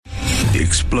The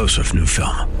explosive new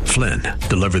film, Flynn,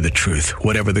 deliver the truth,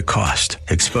 whatever the cost,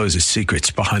 exposes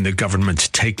secrets behind the government's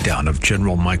takedown of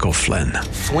General Michael Flynn.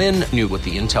 Flynn knew what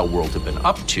the intel world had been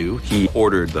up to. He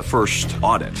ordered the first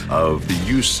audit of the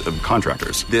use of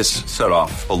contractors. This set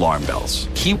off alarm bells.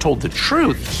 He told the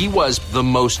truth. He was the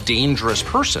most dangerous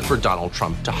person for Donald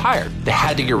Trump to hire. They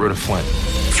had to get rid of Flynn.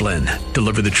 Flynn,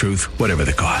 deliver the truth, whatever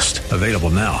the cost. Available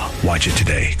now. Watch it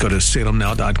today. Go to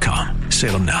salemnow.com.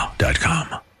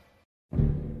 salemnow.com.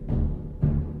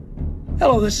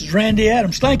 Hello, this is Randy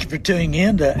Adams. Thank you for tuning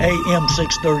in to AM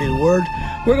 630 The Word.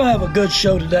 We're going to have a good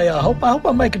show today. I hope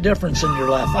I make a difference in your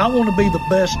life. I want to be the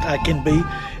best I can be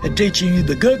at teaching you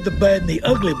the good, the bad, and the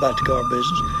ugly about the car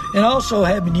business, and also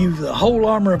having you the whole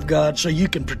armor of God so you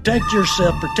can protect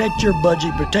yourself, protect your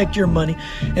budget, protect your money,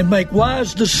 and make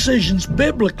wise decisions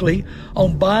biblically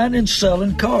on buying and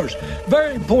selling cars.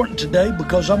 Very important today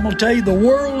because I'm going to tell you the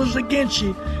world is against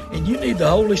you, and you need the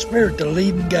Holy Spirit to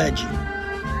lead and guide you.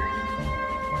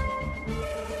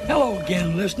 Hello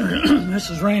again, listener. This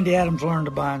is Randy Adams,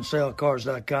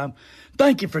 LearnToBuyAndSellCars.com.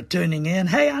 Thank you for tuning in.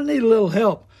 Hey, I need a little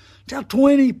help. Tell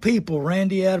 20 people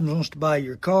Randy Adams wants to buy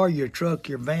your car, your truck,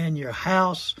 your van, your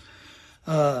house,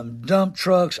 dump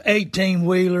trucks,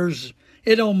 18-wheelers.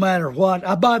 It don't matter what.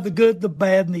 I buy the good, the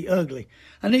bad, and the ugly.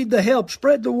 I need the help.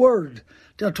 Spread the word.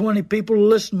 Tell 20 people to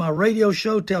listen to my radio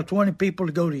show. Tell 20 people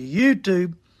to go to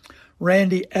YouTube,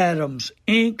 Randy Adams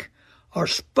Inc., or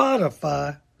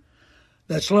Spotify.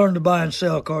 That's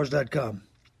LearnToBuyAndSellCars.com.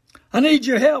 I need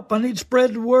your help. I need to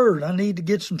spread the word. I need to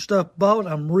get some stuff bought.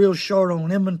 I'm real short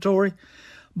on inventory.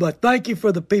 But thank you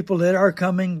for the people that are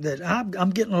coming. That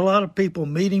I'm getting a lot of people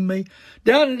meeting me.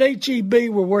 Down at HEB,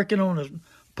 we're working on a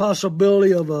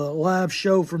possibility of a live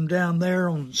show from down there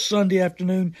on Sunday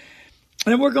afternoon.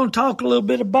 And we're going to talk a little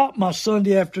bit about my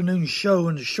Sunday afternoon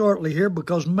show shortly here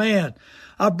because, man,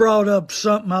 I brought up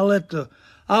something. I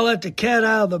let the cat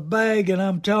out of the bag, and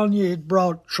I'm telling you, it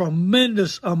brought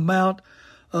tremendous amount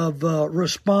of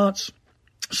response.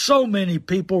 So many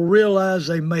people realize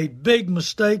they made big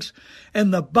mistakes,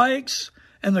 and the banks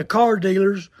and the car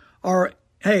dealers are,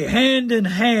 hand in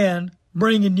hand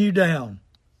bringing you down.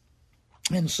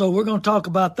 And so we're going to talk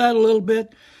about that a little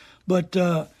bit, but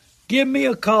give me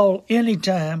a call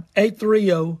anytime,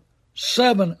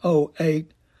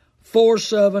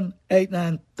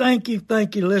 830-708-4789. Thank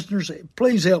you, listeners.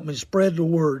 Please help me spread the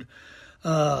word.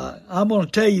 I'm going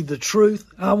to tell you the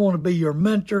truth. I want to be your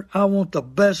mentor. I want the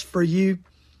best for you.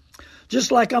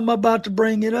 Just like I'm about to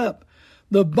bring it up.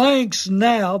 The banks and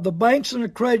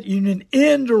the credit union,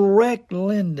 indirect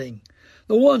lending,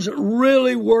 the ones that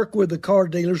really work with the car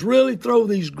dealers, really throw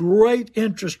these great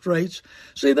interest rates.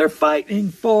 See, they're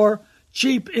fighting for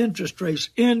cheap interest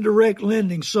rates, indirect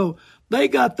lending. So they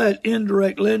got that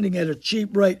indirect lending at a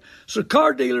cheap rate. So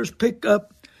car dealers pick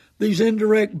up these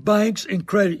indirect banks and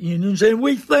credit unions, and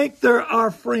we think they're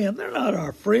our friend. They're not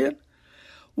our friend.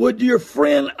 Would your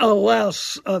friend allow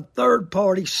a third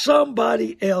party,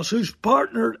 somebody else who's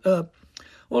partnered up?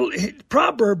 Well,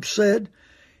 Proverbs said,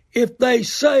 if they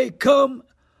say, come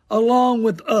along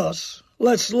with us,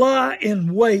 let's lie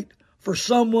in wait for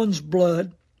someone's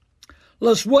blood.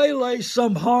 Let's waylay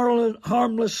some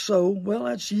harmless soul. Well,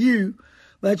 that's you.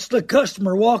 That's the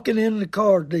customer walking into the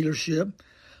car dealership.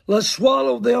 Let's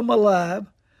swallow them alive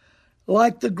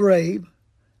like the grave.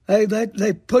 Hey,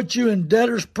 they put you in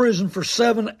debtor's prison for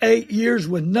 7-8 years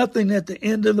with nothing at the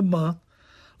end of the month.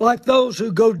 Like those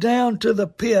who go down to the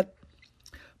pit.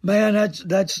 Man,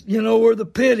 that's you know where the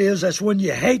pit is. That's when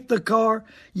you hate the car.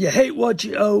 You hate what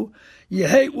you owe. You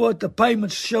hate what the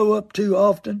payments show up to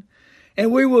often.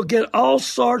 And we will get all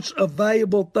sorts of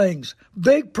valuable things.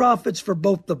 Big profits for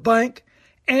both the bank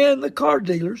and the car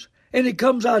dealers. And it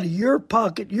comes out of your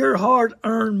pocket, your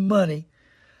hard-earned money.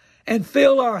 And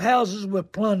fill our houses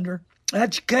with plunder.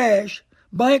 That's cash.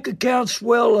 Bank accounts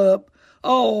swell up.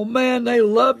 Oh, man, they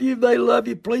love you. They love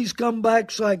you. Please come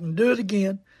back so I can do it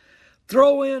again.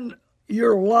 Throw in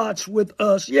your lots with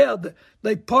us. Yeah,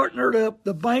 they partnered up.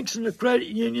 The banks and the credit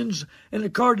unions and the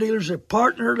car dealers have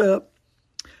partnered up.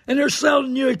 And they're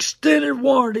selling you extended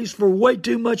warranties for way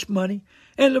too much money.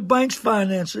 And the bank's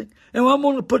financing. And I'm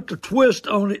going to put the twist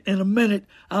on it in a minute.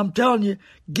 I'm telling you,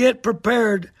 get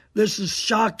prepared. This is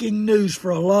shocking news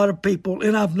for a lot of people,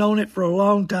 and I've known it for a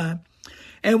long time.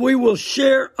 And we will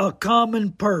share a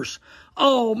common purse.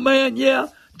 Oh, man, yeah,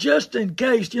 just in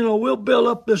case, we'll build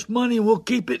up this money and we'll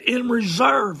keep it in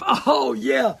reserve. Oh,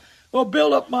 yeah, we'll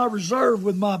build up my reserve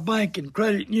with my bank and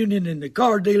credit union and the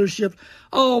car dealership.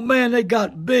 Oh, man, they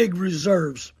got big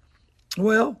reserves.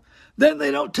 Well, then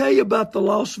they don't tell you about the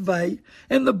loss of value,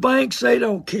 and the banks, they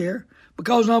don't care.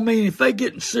 Because, I mean, if they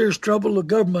get in serious trouble, the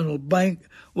government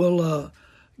will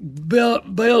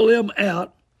bail them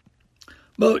out.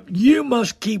 But you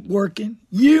must keep working.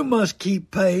 You must keep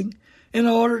paying in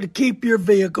order to keep your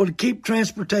vehicle, to keep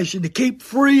transportation, to keep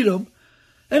freedom.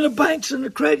 And the banks and the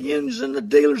credit unions and the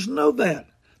dealers know that.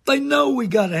 They know we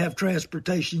got to have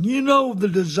transportation. You know the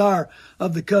desire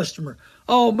of the customer.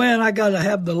 Oh, man, I got to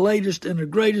have the latest and the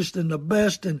greatest and the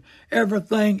best and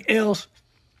everything else.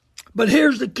 But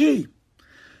here's the key.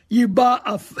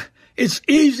 It's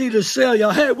easy to sell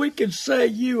you. Hey, we can sell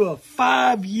you a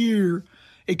 5-year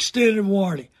extended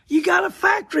warranty. You got a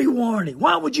factory warranty.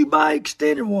 Why would you buy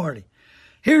extended warranty?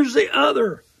 Here's the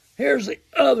other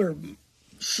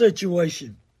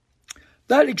situation.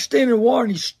 That extended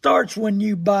warranty starts when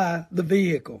you buy the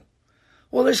vehicle.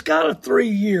 Well, it's got a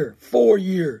 3-year,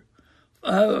 4-year,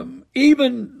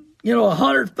 even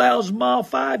 100,000 mile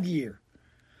 5-year.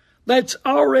 That's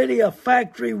already a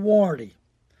factory warranty.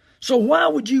 So why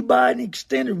would you buy an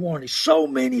extended warranty? So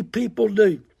many people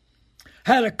do.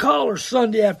 Had a caller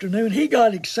Sunday afternoon. He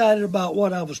got excited about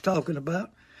what I was talking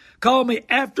about. Called me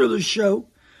after the show.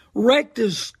 Wrecked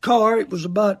his car. It was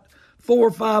about 4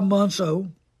 or 5 months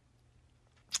old.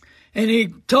 And he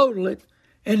totaled it.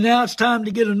 And now it's time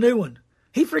to get a new one.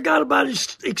 He forgot about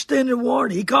his extended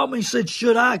warranty. He called me and said,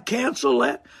 should I cancel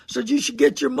that? I said, you should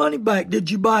get your money back.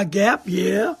 Did you buy Gap?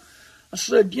 Yeah. I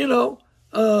said,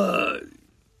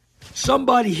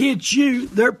 somebody hits you,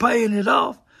 they're paying it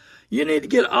off. You need to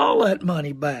get all that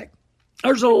money back.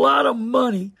 There's a lot of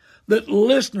money that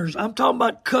listeners, I'm talking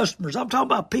about customers, I'm talking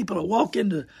about people that walk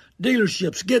into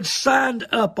dealerships, get signed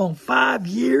up on 5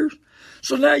 years.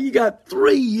 So now you got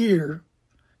 3 years,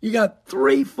 you got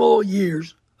 3 full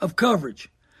years of coverage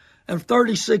and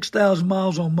 36,000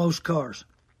 miles on most cars.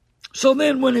 So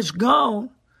then when it's gone,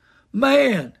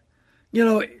 man,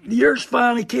 yours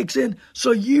finally kicks in.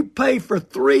 So you pay for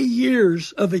 3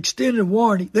 years of extended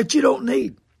warranty that you don't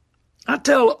need. I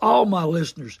tell all my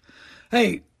listeners,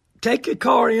 hey, take your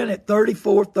car in at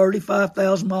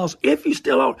 35,000 miles. If you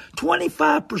still own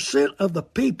 25% of the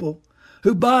people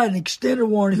who buy an extended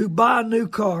warranty, who buy a new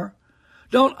car,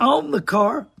 don't own the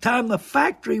car time the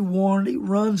factory warranty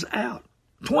runs out.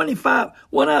 1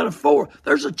 out of 4.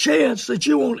 There's a chance that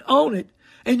you won't own it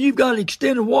and you've got an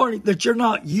extended warranty that you're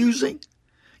not using.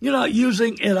 You're not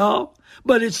using at all,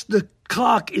 but the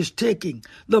clock is ticking.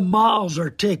 The miles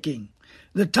are ticking.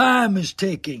 The time is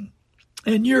ticking.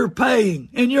 And you're paying,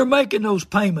 and you're making those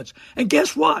payments. And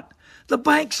guess what? The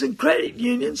banks and credit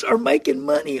unions are making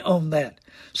money on that.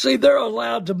 See, they're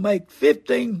allowed to make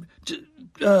the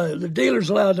dealer's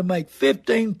allowed to make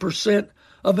 15%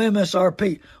 of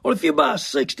MSRP. Well, if you buy a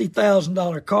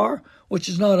 $60,000 car, which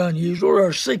is not unusual, or a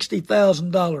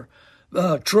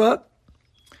 $60,000 truck,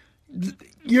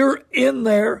 you're in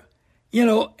there,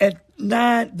 at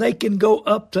they can go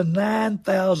up to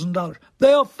 $9,000.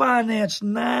 They'll finance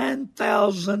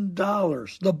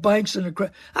 $9,000. The banks and the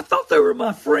credit. I thought they were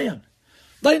my friend.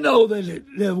 They know that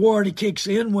the warranty kicks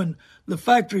in when the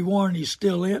factory warranty is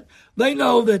still in. They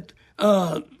know that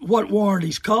what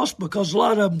warranties cost because a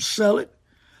lot of them sell it.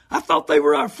 I thought they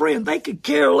were our friend. They could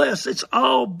care less. It's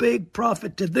all big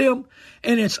profit to them,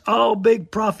 and it's all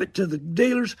big profit to the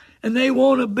dealers, and they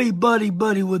want to be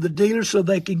buddy-buddy with the dealers so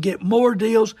they can get more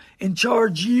deals and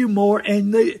charge you more,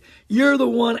 and you're the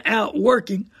one out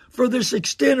working for this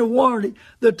extended warranty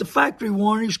that the factory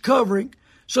warranty is covering.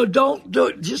 So don't do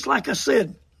it. Just like I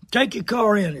said, take your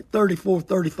car in at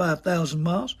 35,000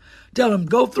 miles. Tell them,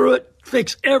 go through it,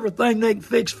 fix everything they can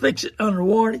fix it under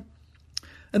warranty,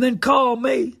 and then call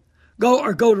me.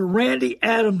 Go to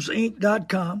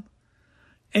randyadamsinc.com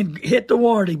and hit the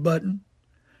warranty button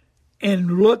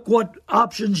and look what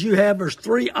options you have. There's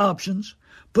 3 options.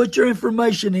 Put your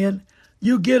information in.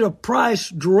 You get a price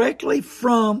directly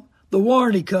from the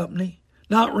warranty company,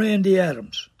 not Randy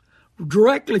Adams.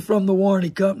 Directly from the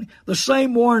warranty company, the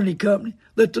same warranty company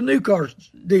that the new car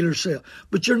dealers sell.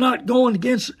 But you're not going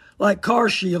against like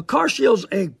CarShield. CarShield's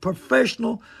a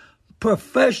professional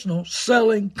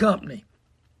selling company.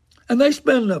 And they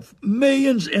spend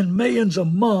millions and millions a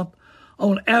month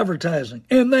on advertising.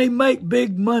 And they make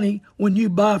big money when you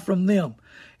buy from them.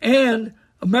 And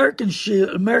American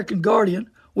Guardian,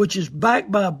 which is backed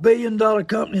by $1 billion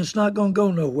company, it's not going to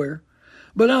go nowhere.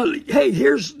 But hey,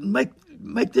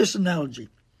 make this analogy.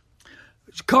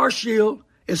 CarShield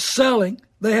is selling.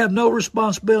 They have no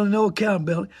responsibility, no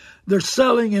accountability. They're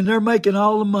selling and they're making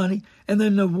all the money. And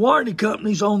then the warranty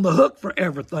company's on the hook for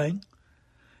everything.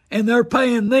 And they're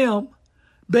paying them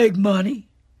big money.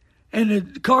 And the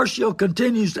CarShield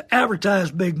continues to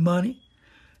advertise big money.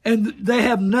 And they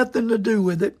have nothing to do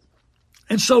with it.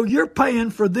 And so you're paying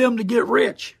for them to get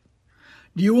rich.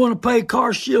 Do you want to pay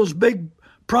CarShield's big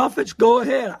profits? Go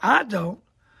ahead. I don't.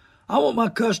 I want my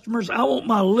customers, I want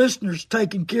my listeners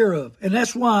taken care of. And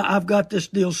that's why I've got this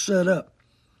deal set up.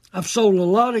 I've sold a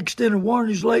lot of extended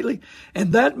warranties lately,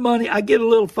 and that money, I get a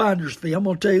little finder's fee. I'm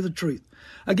going to tell you the truth.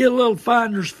 I get a little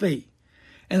finder's fee.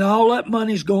 And all that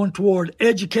money is going toward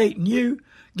educating you,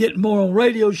 getting more on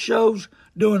radio shows,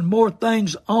 doing more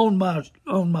things on my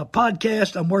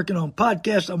podcast. I'm working on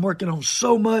podcasts. I'm working on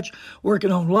so much,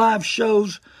 working on live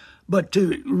shows, but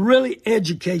to really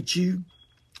educate you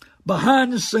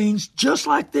behind the scenes, just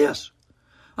like this.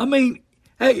 I mean,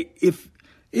 hey,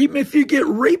 even if you get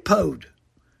repoed,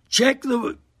 check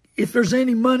if there's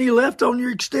any money left on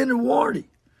your extended warranty,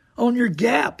 on your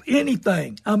gap,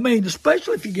 anything. I mean,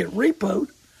 especially if you get repoed,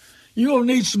 you're going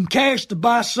to need some cash to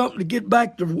buy something to get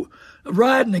back to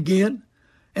riding again.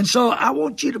 And so I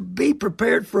want you to be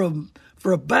prepared for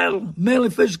a battle,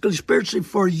 mentally, physically, spiritually,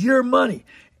 for your money.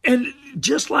 And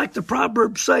just like the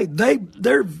Proverbs say,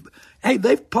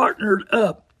 they've partnered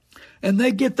up, and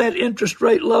they get that interest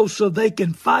rate low so they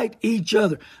can fight each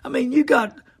other. I mean, you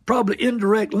got probably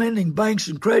indirect lending banks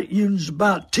and credit unions,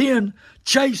 about 10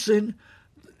 chasing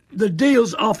the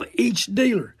deals off of each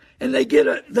dealer, and they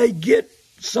get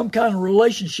some kind of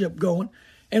relationship going.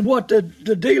 And what the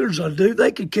dealers will do,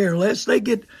 they could care less. They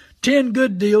get 10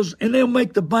 good deals, and they'll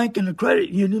make the bank and the credit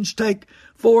unions take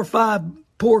 4 or 5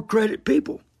 poor credit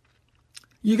people.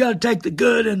 You got to take the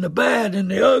good and the bad and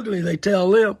the ugly, they tell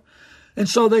them. And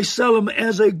so they sell them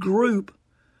as a group.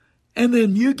 And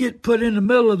then you get put in the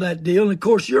middle of that deal. And, of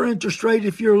course, your interest rate,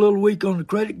 if you're a little weak on the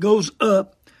credit, goes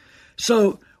up.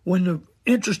 So when the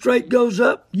interest rate goes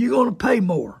up, you're going to pay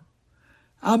more.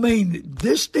 I mean,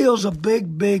 this deal's a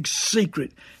big, big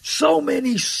secret. So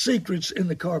many secrets in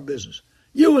the car business.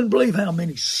 You wouldn't believe how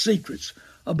many secrets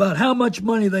about how much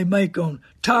money they make on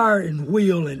tire and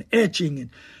wheel and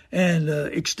etching and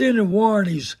extended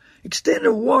warranties.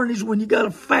 Extended warranties when you got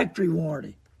a factory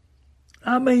warranty.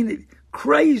 I mean,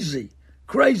 crazy.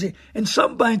 And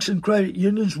some banks and credit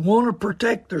unions want to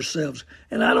protect themselves,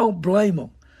 and I don't blame them.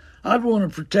 I'd want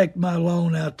to protect my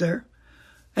loan out there.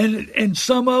 And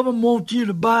some of them want you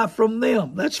to buy from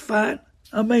them. That's fine.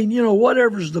 I mean,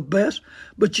 whatever's the best.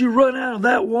 But you run out of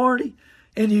that warranty,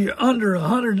 and you're under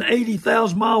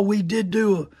 180,000 miles. We did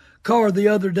do a car the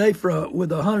other day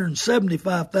with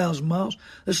 175,000 miles.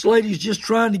 This lady's just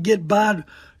trying to get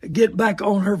back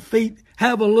on her feet,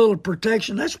 have a little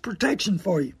protection. That's protection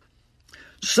for you.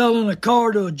 Selling a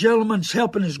car to a gentleman's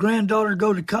helping his granddaughter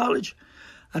go to college.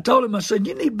 I told him, I said,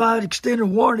 you need to buy an extended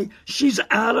warranty. She's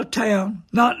out of town,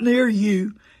 not near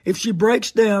you. If she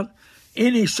breaks down,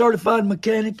 any certified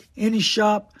mechanic, any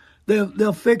shop,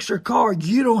 they'll fix her car.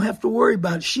 You don't have to worry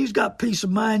about it. She's got peace of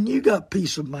mind. You got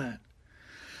peace of mind.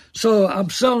 So I'm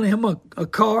selling him a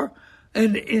car,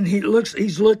 and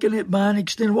he's looking at buying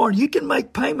extended warranty. You can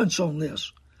make payments on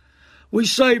this. We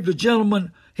saved a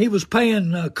gentleman. He was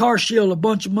paying CarShield a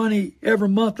bunch of money every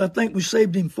month. I think we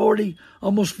saved him $40,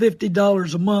 almost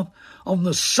 $50 a month on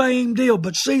the same deal.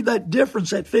 But see, that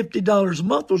difference at $50 a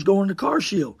month was going to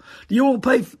CarShield. Do you want to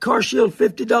pay CarShield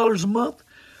 $50 a month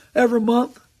every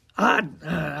month?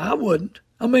 I wouldn't.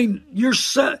 I mean,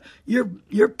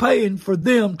 you're paying for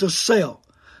them to sell.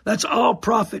 That's all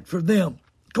profit for them.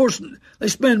 Of course, they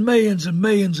spend millions and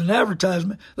millions in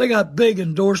advertisement. They got big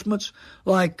endorsements,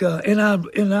 like, and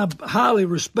I highly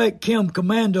respect Kim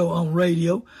Commando on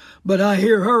radio, but I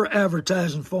hear her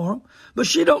advertising for them. But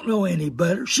she don't know any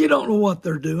better. She don't know what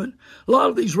they're doing. A lot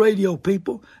of these radio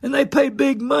people, and they pay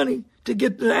big money to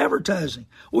get the advertising.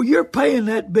 Well, you're paying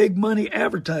that big money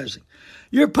advertising.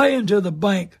 You're paying to the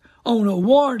bank on a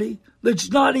warranty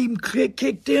that's not even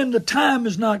kicked in. The time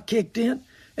is not kicked in.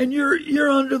 And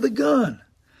you're under the gun.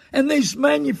 And these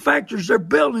manufacturers, they're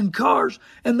building cars,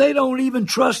 and they don't even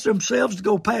trust themselves to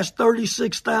go past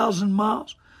 36,000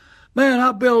 miles. Man,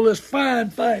 I build this fine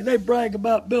thing. They brag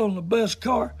about building the best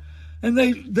car, and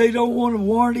they don't want a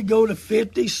warranty go to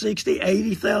 50, 60,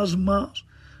 80,000 miles.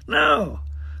 No.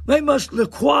 The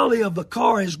quality of the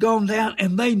car has gone down,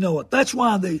 and they know it. That's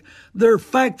why their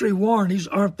factory warranties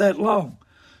aren't that long.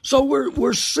 So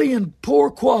we're seeing poor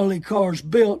quality cars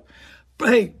built.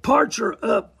 Hey, parts are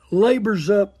up, labor's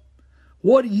up.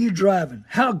 What are you driving?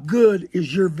 How good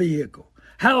is your vehicle?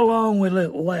 How long will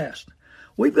it last?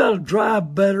 We've got to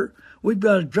drive better. We've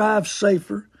got to drive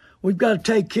safer. We've got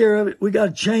to take care of it. We've got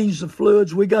to change the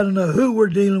fluids. We've got to know who we're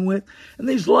dealing with. And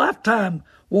these lifetime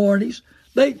warranties,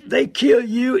 they kill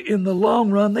you in the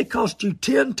long run. They cost you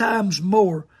 10 times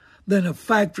more than a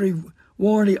factory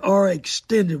warranty or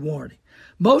extended warranty.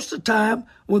 Most of the time,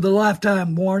 with a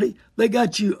lifetime warranty, they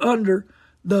got you under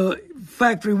the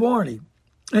factory warranty.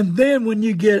 And then when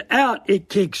you get out, it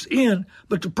kicks in.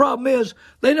 But the problem is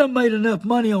they done made enough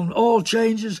money on oil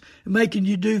changes and making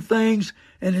you do things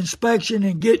and inspection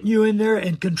and getting you in there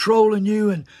and controlling you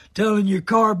and telling your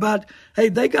car about, hey,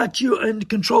 they got you in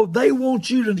control. They want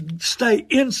you to stay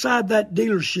inside that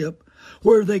dealership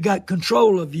where they got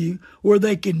control of you, where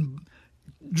they can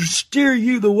steer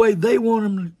you the way they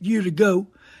want you to go.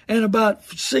 And about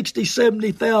 60,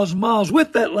 70,000 miles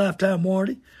with that lifetime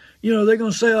warranty. You know, they're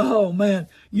going to say, oh, man,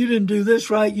 you didn't do this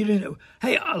right. You didn't.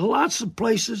 Hey, lots of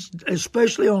places,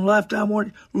 especially on lifetime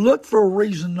warranty, look for a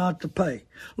reason not to pay.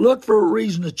 Look for a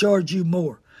reason to charge you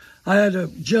more. I had a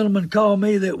gentleman call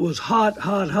me that was hot.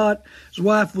 His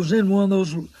wife was in one of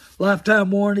those lifetime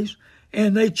warranties,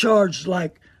 and they charged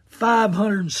like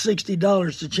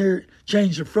 $560 to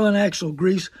change the front axle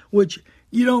grease, which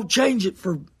you don't change it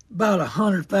for about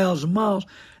 100,000 miles,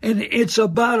 and it's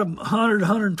about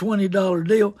 $120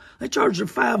 deal. They charged her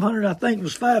 $500, I think it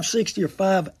was $560 or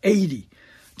 $580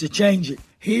 to change it.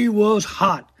 He was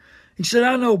hot. He said,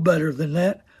 I know better than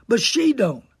that, but she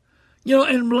don't. You know,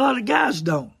 and a lot of guys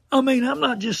don't. I mean, I'm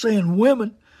not just saying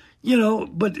women, you know,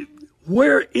 but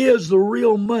where is the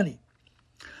real money?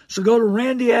 So go to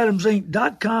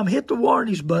randyadamsinc.com, hit the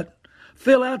warranties button,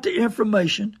 fill out the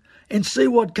information, and see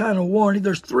what kind of warranty.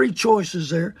 There's 3 choices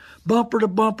there, bumper to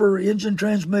bumper, engine,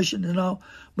 transmission, and all.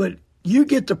 But you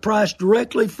get the price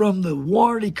directly from the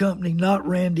warranty company, not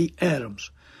Randy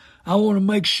Adams. I want to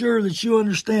make sure that you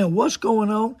understand what's going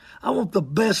on. I want the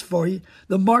best for you.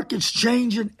 The market's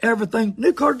changing, everything.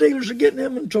 New car dealers are getting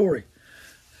inventory.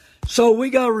 So we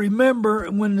got to remember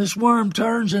when this worm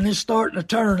turns, and it's starting to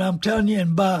turn, I'm telling you,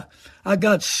 and I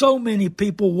got so many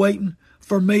people waiting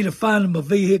for me to find them a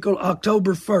vehicle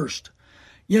October 1st.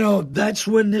 You know, that's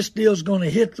when this deal's going to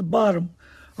hit the bottom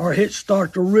or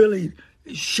start to really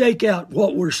shake out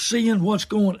what we're seeing, what's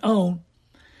going on.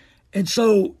 And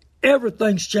so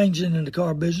everything's changing in the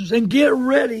car business. And get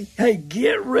ready. Hey,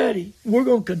 get ready. We're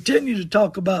going to continue to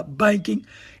talk about banking,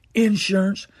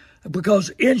 insurance, because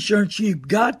insurance, you've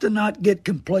got to not get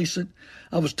complacent.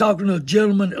 I was talking to a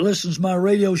gentleman that listens to my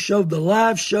radio show, the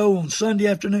live show on Sunday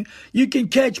afternoon. You can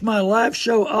catch my live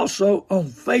show also on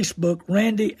Facebook,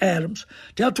 Randy Adams.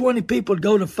 Tell 20 people to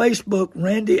go to Facebook,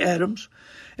 Randy Adams,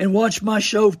 and watch my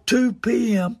show 2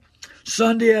 p.m.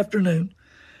 Sunday afternoon.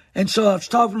 And so I was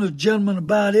talking to a gentleman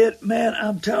about it. Man,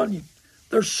 I'm telling you,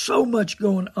 there's so much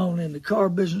going on in the car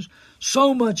business,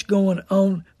 so much going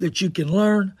on that you can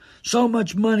learn, so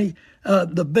much money.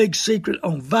 The big secret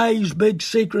on values, big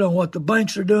secret on what the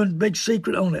banks are doing, big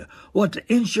secret on what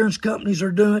the insurance companies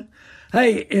are doing.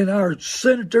 Hey, and our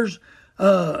senators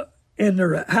in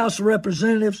their House of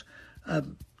Representatives,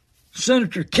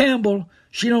 Senator Campbell,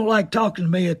 she don't like talking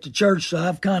to me at the church, so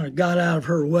I've kind of got out of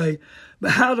her way.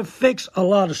 But how to fix a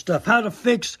lot of stuff, how to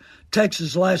fix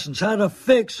Texas license, how to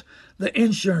fix the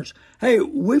insurance. Hey,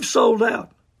 we've sold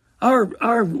out.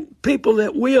 Our people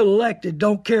that we elected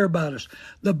don't care about us.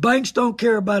 The banks don't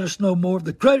care about us no more.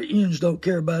 The credit unions don't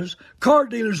care about us. Car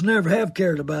dealers never have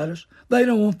cared about us. They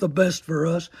don't want the best for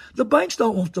us. The banks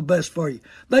don't want the best for you.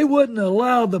 They wouldn't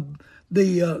allow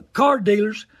the car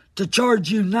dealers to charge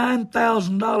you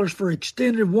 $9,000 for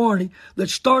extended warranty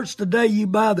that starts the day you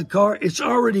buy the car. It's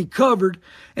already covered.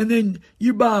 And then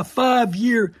you buy a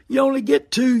 5-year, you only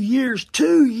get 2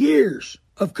 years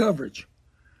of coverage.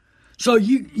 So,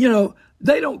 you know,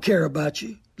 they don't care about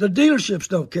you. The dealerships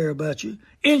don't care about you.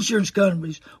 Insurance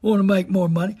companies want to make more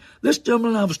money. This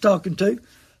gentleman I was talking to,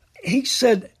 he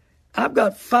said, I've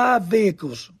got 5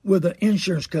 vehicles with an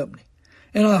insurance company.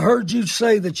 And I heard you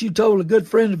say that you told a good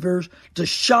friend of yours to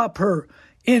shop her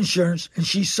insurance, and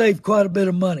she saved quite a bit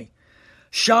of money.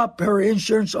 Shop her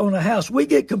insurance on a house. We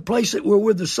get complacent. We're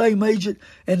with the same agent,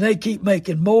 and they keep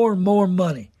making more and more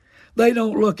money. They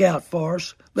don't look out for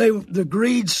us. The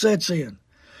greed sets in.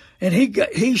 And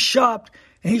he shopped,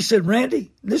 and he said,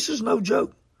 Randy, this is no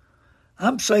joke.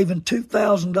 I'm saving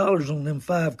 $2,000 on them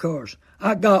 5 cars.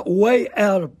 I got way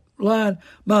out of line.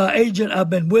 My agent, I've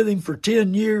been with him for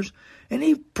 10 years, and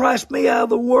he priced me out of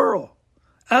the world.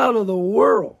 Out of the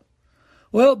world.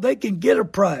 Well, they can get a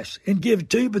price and give it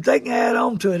to you, but they can add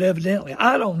on to it, evidently.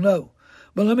 I don't know.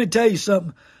 But let me tell you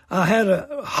something. I had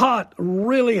a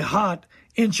really hot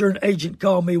insurance agent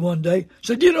called me one day,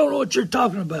 said, you don't know what you're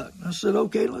talking about. I said,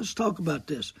 okay, let's talk about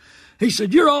this. He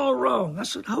said, you're all wrong. I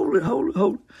said, hold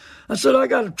it. I said, I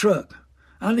got a truck.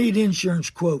 I need insurance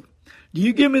quote. Do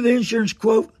you give me the insurance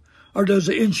quote or does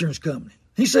the insurance company?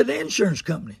 He said, the insurance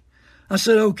company. I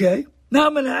said, okay. Now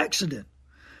I'm in an accident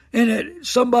and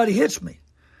somebody hits me.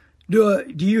 Do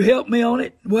you help me on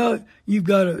it? Well, you've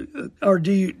got to, or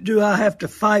do I have to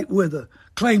fight with a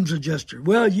claims adjuster?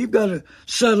 Well, you've got to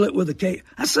settle it with a case.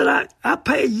 I said, I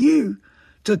pay you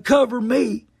to cover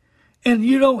me, and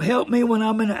you don't help me when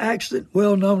I'm in an accident?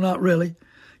 Well, no, not really.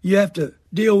 You have to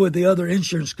deal with the other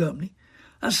insurance company.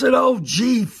 I said, oh,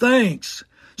 gee, thanks.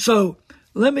 So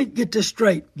let me get this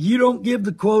straight. You don't give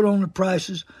the quote on the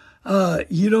prices.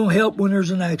 You don't help when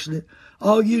there's an accident.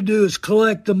 All you do is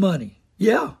collect the money.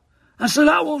 Yeah. I said,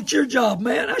 I want your job,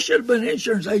 man. I should have been an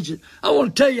insurance agent. I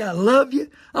want to tell you I love you.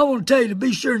 I want to tell you to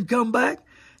be sure and come back.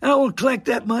 And I want to collect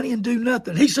that money and do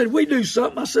nothing. He said, we do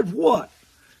something. I said, what?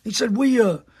 He said, we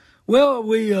let you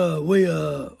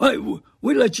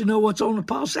know what's on the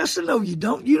policy. I said, no, you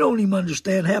don't. You don't even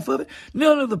understand half of it.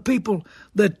 None of the people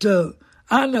that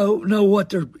I know what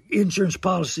their insurance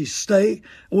policies say,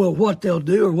 well, what they'll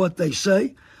do or what they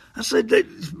say. I said,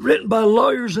 it's written by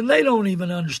lawyers, and they don't even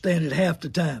understand it half the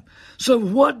time. So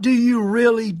what do you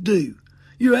really do?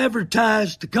 You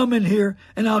advertise to come in here,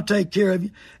 and I'll take care of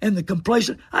you. And the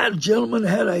complacent, I had a gentleman that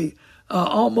had a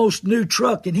almost new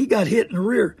truck, and he got hit in the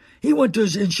rear. He went to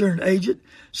his insurance agent,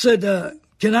 said,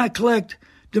 can I collect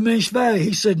diminished value?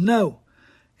 He said, no.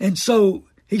 And so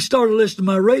he started listening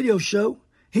to my radio show.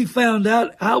 He found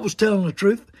out I was telling the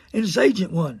truth, and his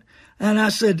agent won. And I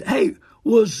said, hey,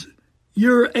 was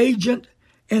your agent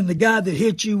and the guy that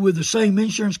hit you with the same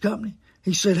insurance company?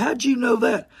 He said, how'd you know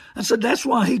that? I said, that's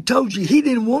why he told you he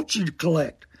didn't want you to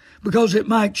collect, because it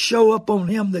might show up on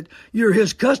him that you're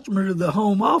his customer to the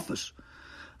home office.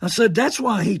 I said, that's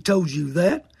why he told you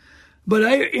that. But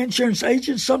insurance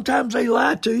agents, sometimes they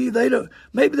lie to you. They don't.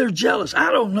 Maybe they're jealous.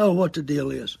 I don't know what the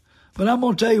deal is. But I'm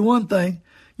going to tell you one thing.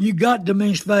 You got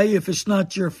diminished value if it's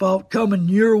not your fault coming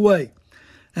your way.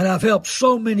 And I've helped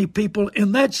so many people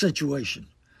in that situation.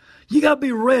 You got to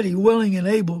be ready, willing, and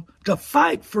able to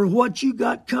fight for what you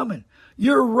got coming.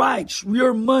 Your rights,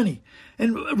 your money.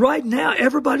 And right now,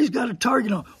 everybody's got a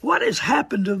target on what has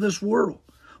happened to this world.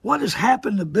 What has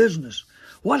happened to business?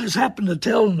 What has happened to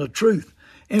telling the truth?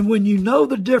 And when you know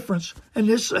the difference, and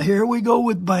here we go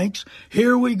with banks,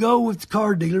 here we go with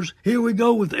car dealers, here we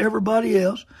go with everybody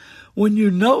else. When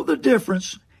you know the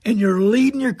difference and you're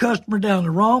leading your customer down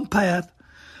the wrong path,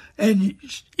 and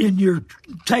you're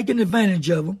taking advantage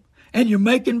of them, and you're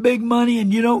making big money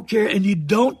and you don't care, and you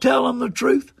don't tell them the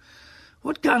truth,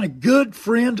 what kind of good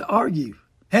friend are you?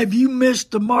 Have you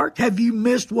missed the mark? Have you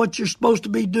missed what you're supposed to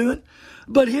be doing?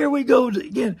 But here we go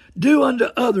again. Do unto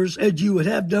others as you would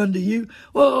have done to you.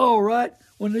 Well, all right.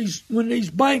 When these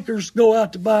bankers go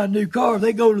out to buy a new car,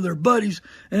 they go to their buddies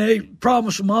and they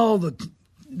promise them all the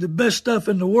best stuff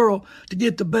in the world to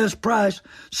get the best price.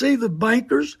 See, the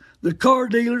bankers, the car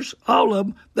dealers, all of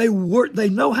them, they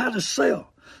know how to sell.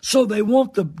 So they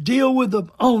want to deal with the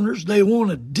owners. They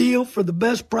want a deal for the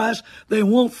best price. They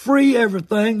want free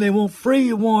everything. They want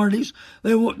free warranties.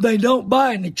 They don't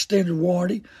buy an extended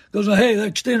warranty because, hey, the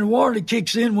extended warranty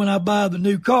kicks in when I buy the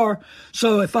new car.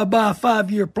 So if I buy a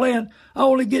 5-year plan, I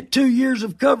only get 2 years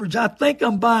of coverage. I think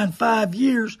I'm buying 5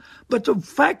 years, but the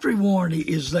factory warranty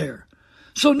is there.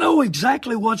 So know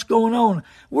exactly what's going on.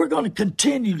 We're going to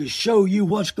continue to show you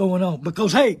what's going on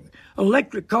because, hey,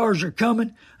 electric cars are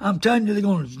coming. I'm telling you, they're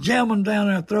going to jam them down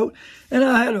our throat. And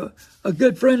I had a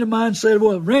good friend of mine said,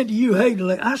 well, Randy, you hate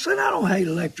electric. I said, I don't hate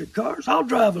electric cars. I'll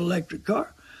drive an electric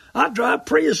car. I drive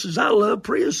Priuses. I love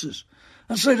Priuses.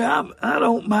 I said, I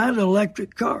don't mind an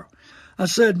electric car. I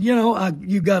said,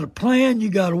 you got to plan. You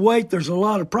got to wait. There's a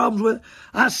lot of problems with it.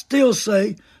 I still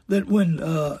say that when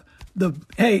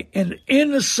and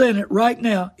in the Senate right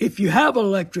now, if you have an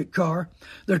electric car,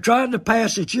 they're trying to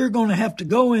pass it. You're going to have to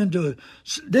go into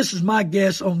this is my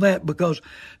guess on that, because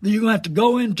you're going to have to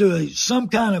go into some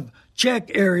kind of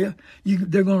check area.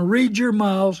 They're going to read your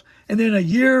miles, and then a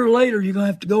year later you're going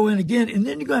to have to go in again, and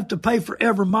then you're going to have to pay for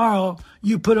every mile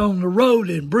you put on the road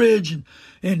and bridge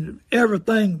and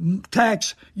everything,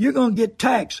 tax. You're going to get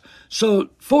taxed. So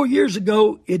 4 years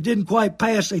ago, it didn't quite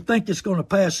pass. They think it's going to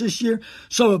pass this year.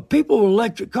 So people with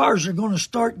electric cars are going to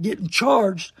start getting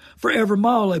charged for every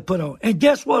mile they put on. And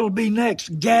guess what will be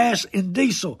next? Gas and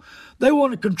diesel. They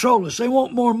want to control us. They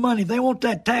want more money. They want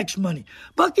that tax money.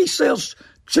 Bucky sells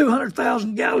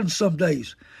 200,000 gallons some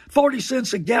days. 40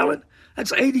 cents a gallon.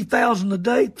 That's 80,000 a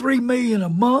day, $3 million a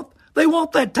month. They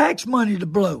want that tax money to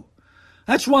blow.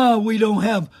 That's why we don't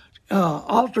have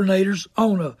alternators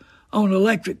on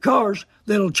electric cars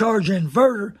that'll charge an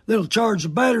inverter, that'll charge the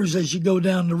batteries as you go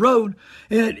down the road.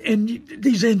 And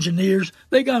these engineers,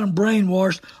 they got them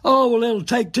brainwashed. Oh, well, it'll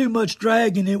take too much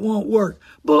drag and it won't work.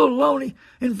 Baloney.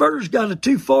 Inverter's got a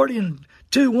 240 and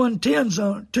two 110s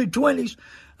on 220s.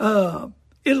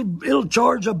 it'll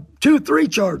charge up 2 or 3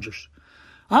 chargers.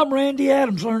 I'm Randy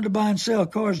Adams,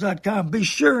 learntobuyandSellCars.com. Be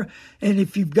sure, and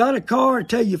if you've got a car,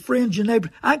 tell your friends, your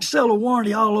neighbors. I can sell a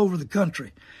warranty all over the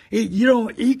country.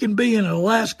 You can be in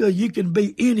Alaska, you can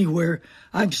be anywhere.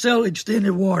 I can sell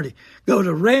extended warranty. Go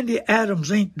to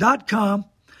randyadamsinc.com,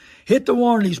 hit the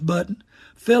warranties button,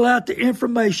 fill out the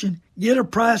information, get a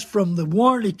price from the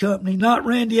warranty company, not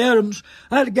Randy Adams.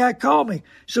 I had a guy call me.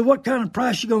 He said, what kind of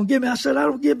price you going to give me? I said, I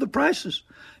don't give the prices.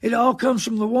 It all comes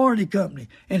from the warranty company.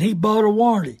 And he bought a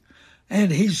warranty.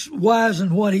 And he's wise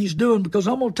in what he's doing, because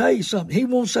I'm going to tell you something. He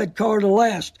wants that car to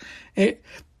last. He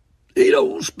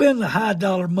don't spend the high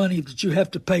dollar money that you have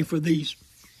to pay for these.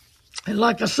 And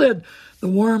like I said, the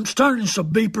worm's turning, so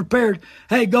be prepared.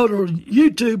 Hey, go to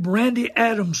YouTube, Randy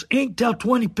Adams Inc. Tell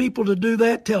 20 people to do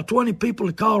that. Tell 20 people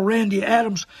to call Randy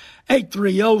Adams,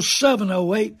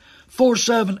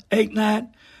 830-708-4789.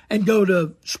 And go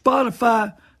to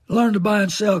Spotify,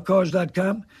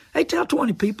 learntobuyandSellCars.com. Hey, tell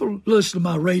 20 people, listen to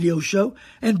my radio show.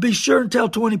 And be sure and tell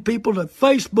 20 people to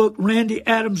Facebook, Randy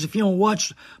Adams, if you want to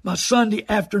watch my Sunday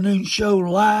afternoon show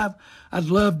live. I'd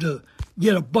love to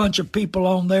get a bunch of people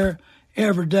on there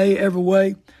every day, every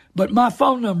way. But my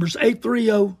phone number is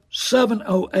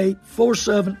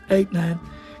 830-708-4789.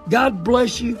 God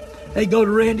bless you. Hey, go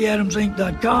to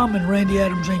randyadamsinc.com and Randy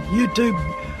Adams Inc. YouTube.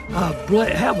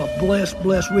 Have a blessed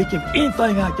week. If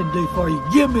anything I can do for you,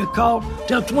 give me a call.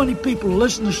 Tell 20 people to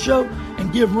listen to the show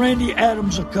and give Randy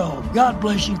Adams a call. God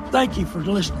bless you. Thank you for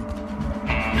listening.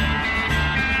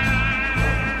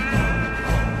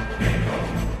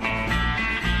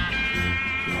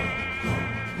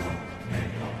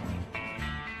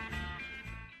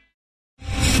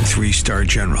 Three-star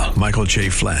General Michael J.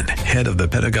 Flynn, head of the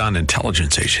Pentagon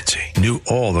Intelligence Agency, knew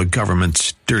all the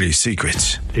government's dirty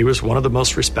secrets. He was one of the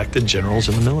most respected generals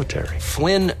in the military.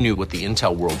 Flynn knew what the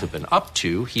intel world had been up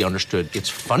to. He understood its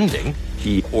funding.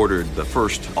 He ordered the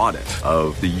first audit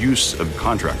of the use of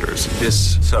contractors.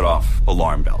 This set off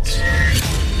alarm bells.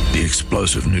 The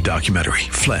explosive new documentary,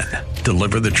 Flynn,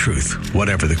 Deliver the Truth,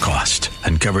 Whatever the Cost,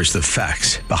 uncovers the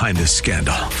facts behind this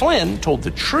scandal. Flynn told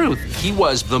the truth. He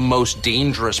was the most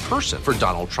dangerous person for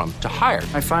Donald Trump to hire.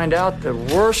 I find out the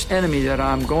worst enemy that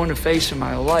I'm going to face in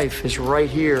my life is right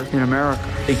here in America.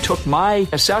 They took my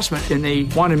assessment and they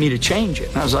wanted me to change it.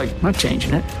 And I was like, I'm not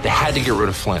changing it. They had to get rid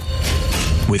of Flynn.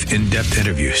 With in-depth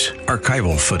interviews,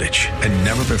 archival footage, and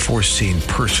never-before-seen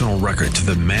personal records of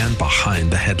the man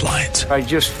behind the headlines. I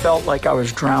just felt like I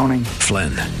was drowning.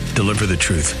 Flynn, Deliver the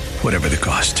Truth, Whatever the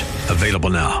Cost.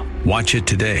 Available now. Watch it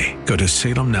today. Go to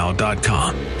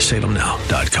salemnow.com.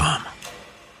 salemnow.com.